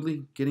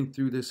smoothly getting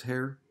through this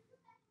hair.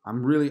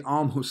 I'm really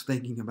almost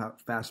thinking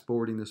about fast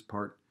forwarding this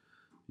part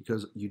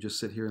because you just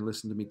sit here and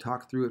listen to me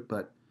talk through it,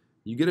 but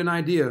you get an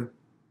idea.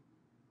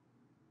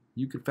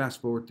 You can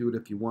fast forward through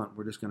it if you want.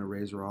 We're just going to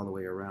razor all the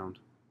way around.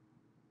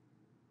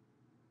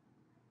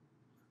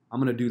 I'm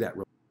going to do that.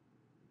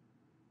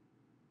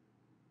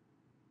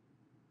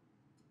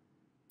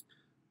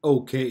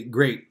 Okay,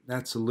 great.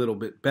 That's a little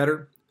bit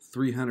better.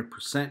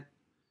 300%.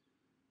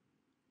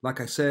 Like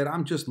I said,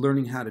 I'm just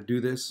learning how to do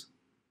this.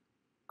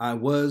 I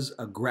was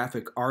a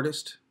graphic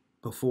artist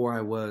before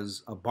I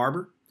was a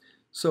barber,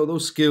 so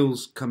those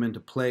skills come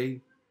into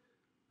play.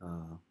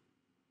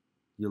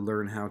 You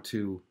learn how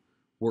to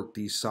work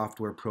these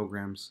software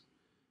programs.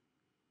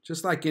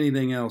 Just like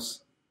anything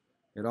else,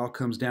 it all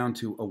comes down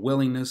to a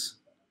willingness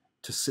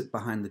to sit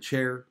behind the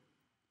chair,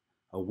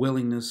 a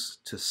willingness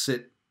to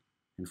sit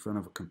in front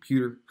of a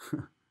computer,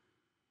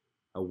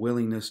 a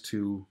willingness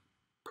to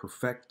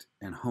perfect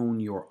and hone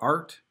your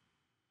art.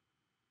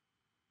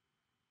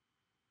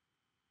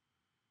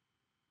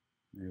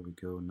 There we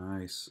go,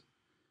 nice.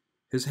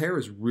 His hair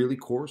is really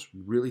coarse,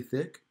 really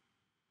thick,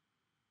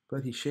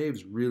 but he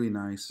shaves really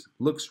nice,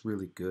 looks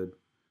really good,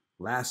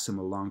 lasts him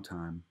a long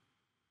time.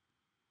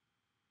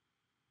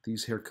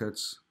 These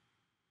haircuts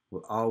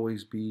will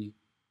always be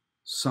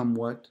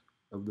somewhat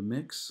of the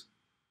mix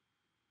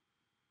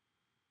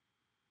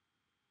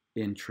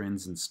in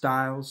trends and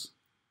styles,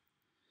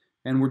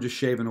 and we're just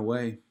shaving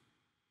away.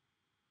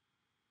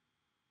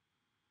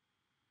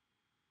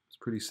 It's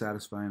pretty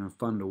satisfying and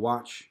fun to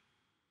watch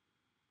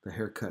the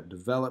haircut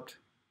developed.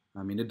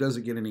 I mean, it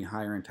doesn't get any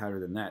higher and tighter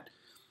than that.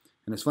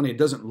 And it's funny, it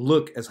doesn't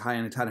look as high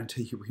and tight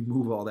until you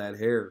remove all that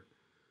hair.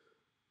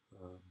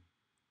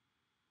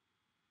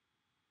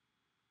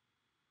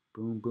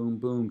 Boom, boom,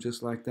 boom,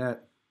 just like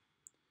that.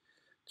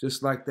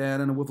 Just like that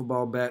in a wiffle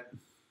ball bat.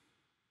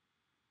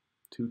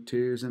 2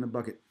 tears in a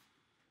bucket.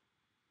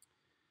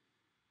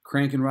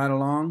 Cranking right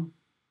along.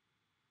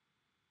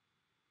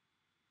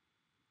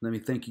 Let me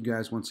thank you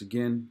guys once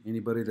again.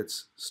 Anybody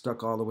that's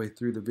stuck all the way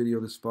through the video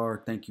this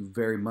far, thank you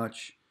very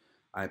much.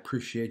 I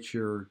appreciate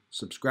your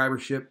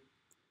subscribership.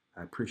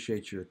 I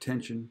appreciate your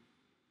attention.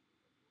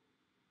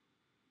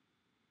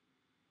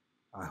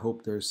 I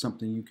hope there's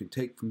something you can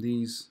take from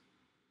these,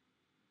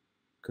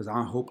 because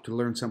I hope to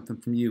learn something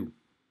from you.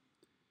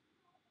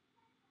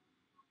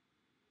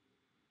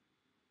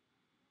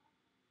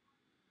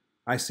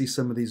 I see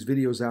some of these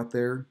videos out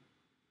there,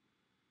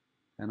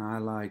 and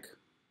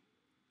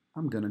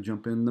I'm going to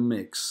jump in the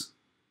mix.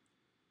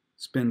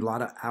 Spend a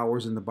lot of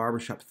hours in the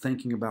barbershop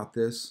thinking about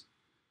this,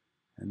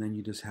 and then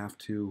you just have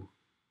to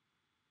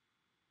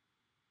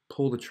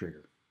pull the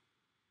trigger.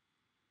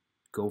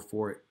 Go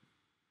for it.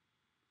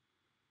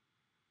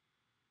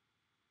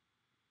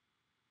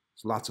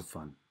 It's lots of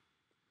fun.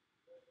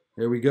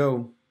 There we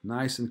go.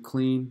 Nice and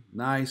clean,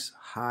 nice,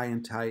 high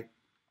and tight,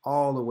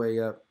 all the way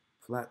up,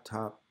 flat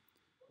top,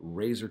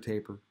 razor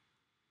taper,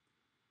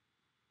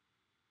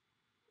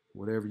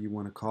 whatever you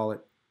want to call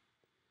it.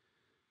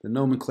 The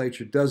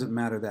nomenclature doesn't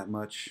matter that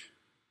much.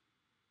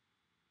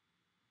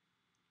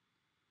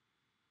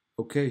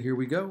 Okay, here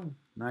we go.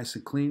 Nice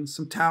and clean.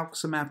 Some talc,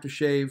 some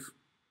aftershave.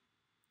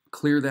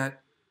 Clear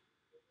that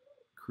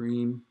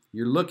cream.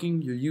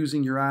 You're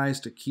using your eyes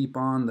to keep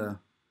on the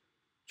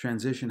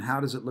transition.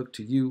 How does it look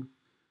to you?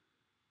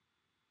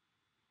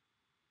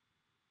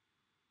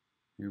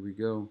 Here we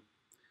go.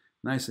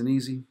 Nice and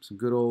easy. Some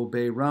good old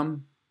bay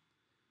rum.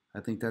 I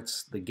think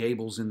that's the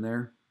Gables in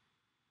there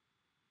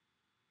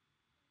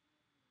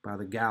by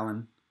the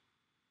gallon.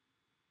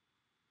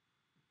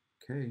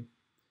 Okay.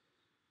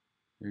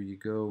 There you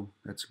go.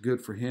 That's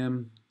good for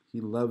him.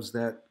 He loves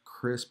that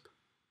crisp,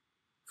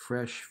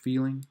 fresh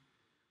feeling.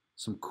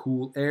 Some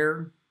cool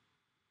air.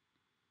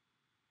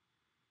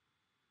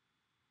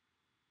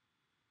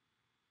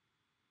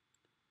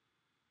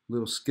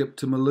 Little skip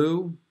to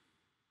Maloo.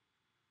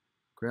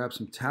 Grab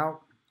some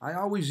talc. I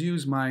always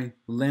use my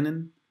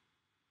linen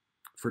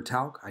for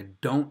talc. I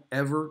don't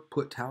ever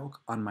put talc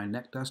on my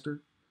neck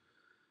duster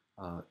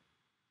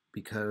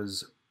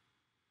because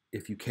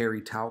if you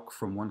carry talc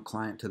from one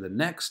client to the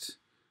next,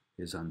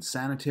 is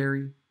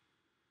unsanitary.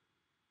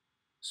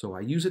 So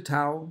I use a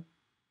towel,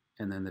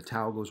 and then the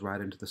towel goes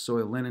right into the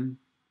soil linen.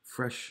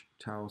 Fresh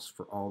towels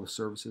for all the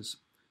services.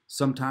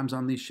 Sometimes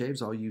on these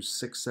shaves, I'll use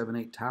 6, 7,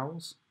 8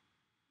 towels.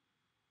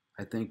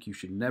 I think you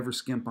should never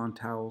skimp on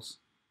towels.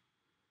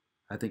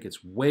 I think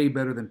it's way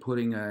better than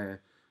putting a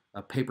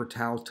paper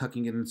towel,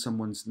 tucking it in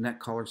someone's neck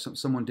collar.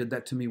 Someone did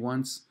that to me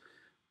once.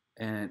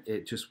 and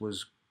it just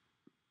was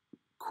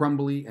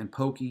crumbly and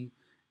pokey,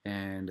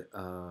 and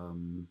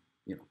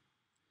you know,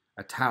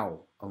 a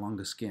towel along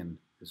the skin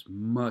is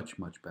much,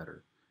 much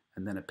better,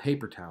 and then a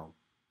paper towel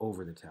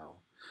over the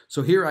towel.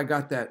 So here I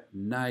got that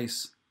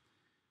nice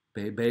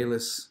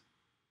Bayless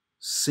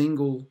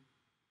single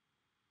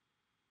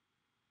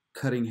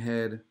cutting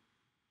head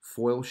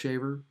foil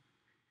shaver.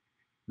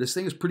 This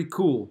thing is pretty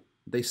cool.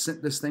 They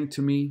sent this thing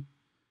to me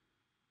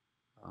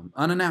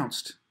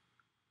unannounced.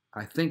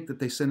 I think that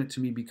they sent it to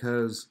me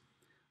because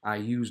I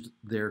used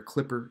their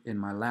clipper in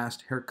my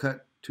last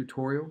haircut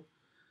tutorial,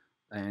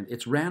 and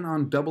it's ran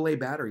on AA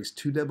batteries.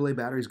 2 AA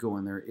batteries go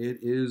in there. It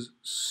is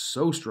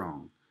so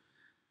strong.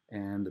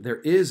 And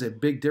there is a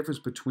big difference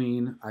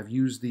between, I've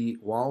used the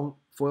wall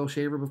foil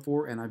shaver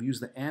before and I've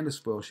used the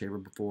Andis foil shaver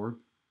before.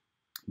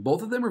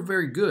 Both of them are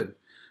very good,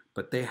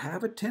 but they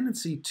have a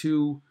tendency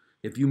to,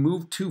 if you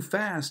move too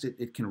fast,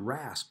 it can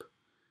rasp.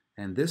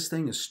 And this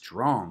thing is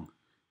strong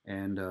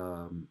and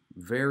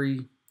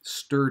very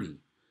sturdy,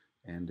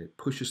 and it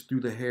pushes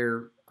through the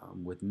hair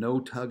with no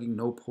tugging,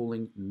 no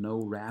pulling,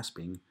 no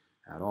rasping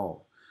at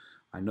all.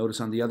 I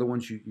notice on the other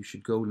ones you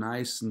should go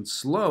nice and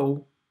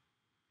slow.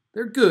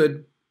 They're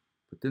good,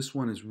 but this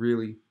one is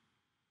really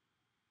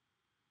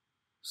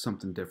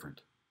something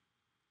different.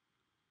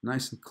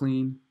 Nice and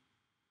clean.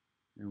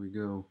 There we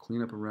go.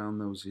 Clean up around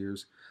those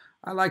ears.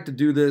 I like to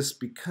do this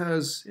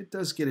because it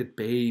does get it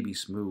baby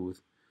smooth.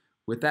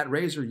 With that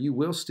razor, you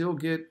will still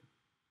get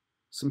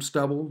some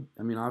stubble.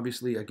 I mean,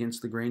 obviously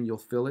against the grain, you'll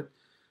feel it.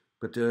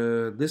 But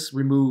this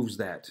removes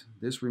that.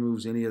 This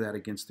removes any of that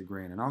against the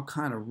grain. And I'll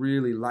kind of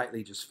really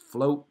lightly just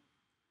float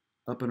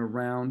up and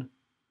around.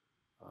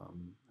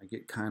 I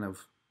get kind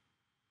of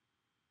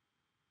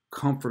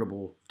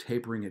comfortable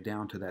tapering it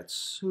down to that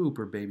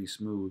super baby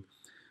smooth.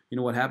 You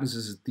know what happens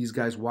is these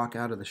guys walk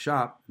out of the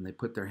shop and they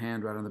put their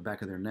hand right on the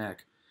back of their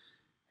neck.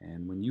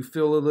 And when you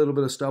feel a little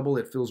bit of stubble,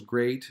 it feels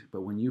great.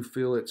 But when you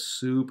feel it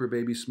super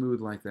baby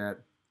smooth like that,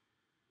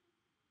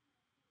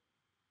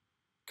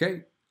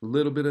 okay, a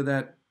little bit of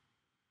that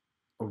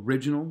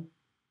original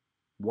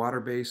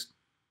water-based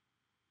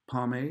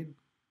pomade.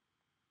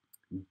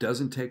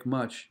 Doesn't take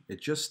much.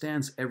 It just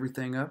stands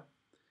everything up,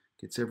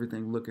 gets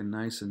everything looking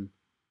nice, and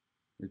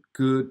a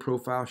good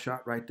profile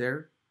shot right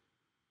there.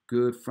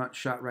 Good front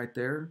shot right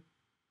there.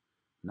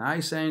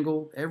 Nice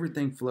angle.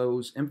 Everything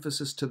flows.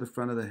 Emphasis to the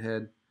front of the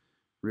head.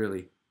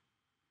 Really,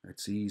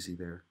 that's easy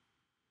there.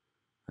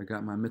 I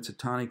got my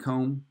Mitsutani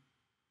comb.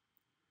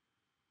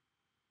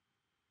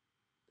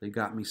 They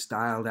got me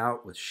styled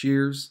out with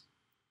shears,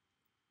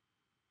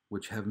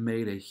 which have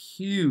made a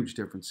huge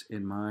difference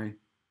in my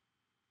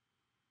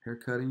hair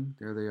cutting.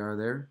 There they are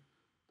there.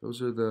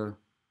 Those are the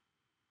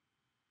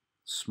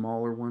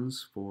smaller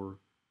ones for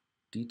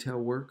detail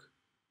work.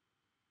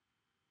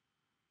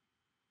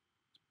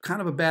 Kind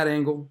of a bad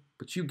angle,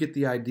 but you get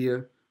the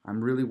idea.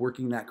 I'm really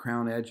working that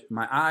crown edge.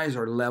 My eyes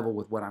are level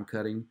with what I'm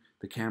cutting.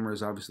 The camera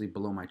is obviously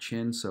below my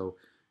chin, so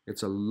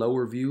it's a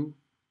lower view.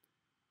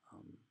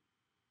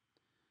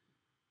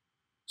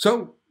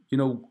 So, you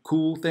know,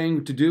 cool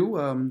thing to do.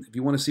 If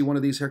you want to see one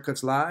of these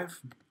haircuts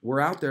live, we're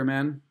out there,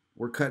 man.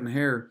 We're cutting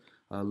hair.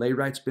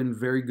 Layrite's been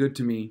very good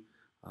to me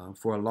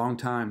for a long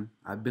time.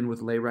 I've been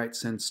with Layrite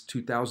since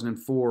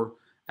 2004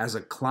 as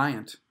a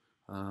client.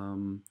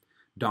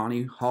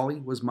 Donnie Hawley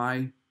was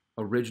my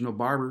original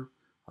barber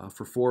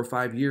for 4 or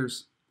 5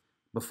 years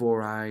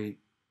before I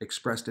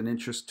expressed an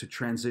interest to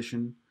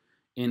transition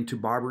into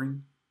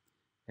barbering.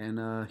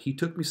 And he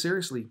took me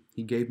seriously.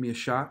 He gave me a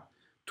shot,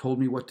 told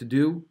me what to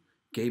do,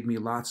 gave me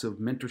lots of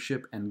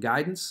mentorship and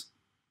guidance.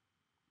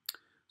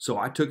 So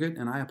I took it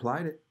and I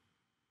applied it.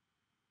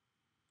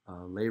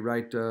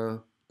 Layrite,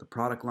 the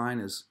product line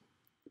is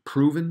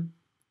proven.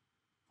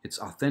 It's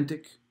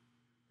authentic.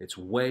 It's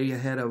way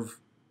ahead of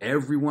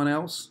everyone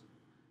else.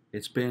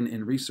 It's been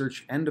in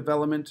research and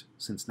development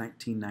since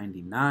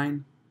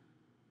 1999.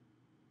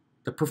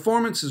 The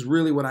performance is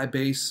really what I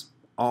base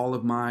all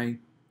of my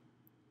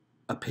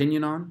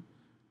opinion on.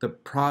 The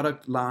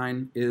product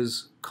line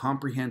is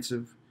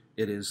comprehensive.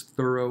 It is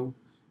thorough.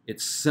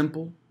 It's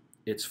simple.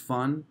 It's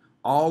fun.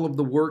 All of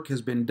the work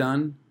has been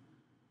done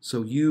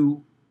so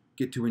you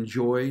get to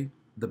enjoy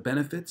the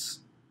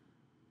benefits.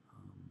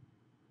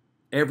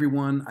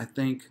 Everyone, I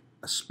think,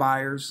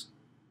 aspires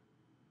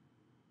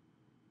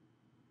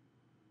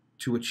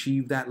to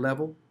achieve that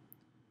level.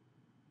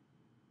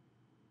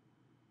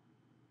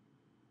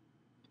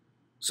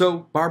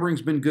 So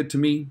barbering's been good to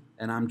me,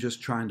 and I'm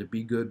just trying to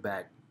be good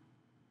back.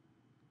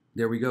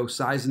 There we go,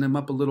 sizing him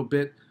up a little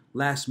bit.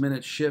 Last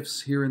minute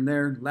shifts here and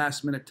there,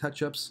 last minute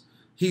touch-ups.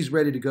 He's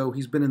ready to go.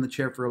 He's been in the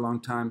chair for a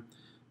long time.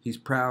 He's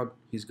proud.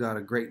 He's got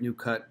a great new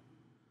cut.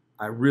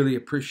 I really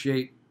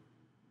appreciate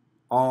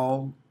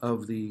all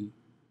of the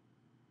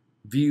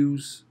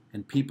views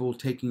and people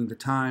taking the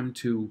time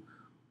to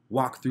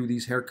walk through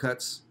these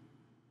haircuts.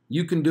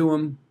 You can do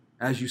them,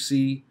 as you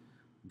see.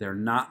 They're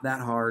not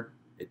that hard.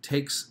 It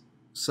takes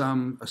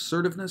some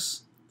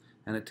assertiveness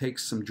and it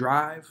takes some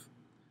drive,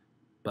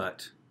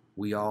 but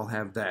we all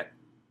have that.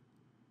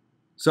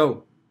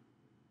 So,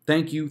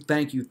 Thank you,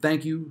 thank you,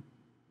 thank you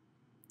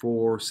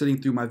for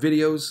sitting through my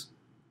videos.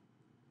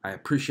 I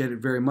appreciate it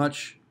very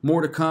much.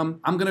 More to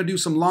come. I'm going to do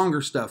some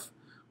longer stuff.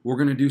 We're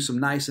going to do some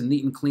nice and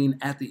neat and clean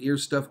at the ear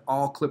stuff,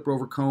 all clipper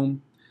over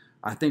comb.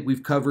 I think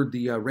we've covered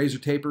the razor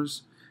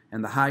tapers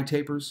and the high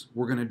tapers.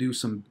 We're going to do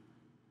some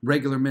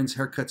regular men's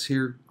haircuts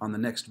here on the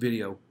next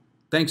video.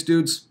 Thanks,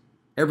 dudes.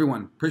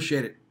 Everyone,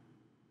 appreciate it.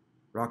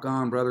 Rock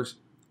on, brothers.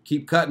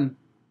 Keep cutting.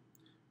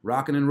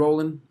 Rocking and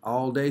rolling,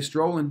 all day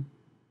strolling.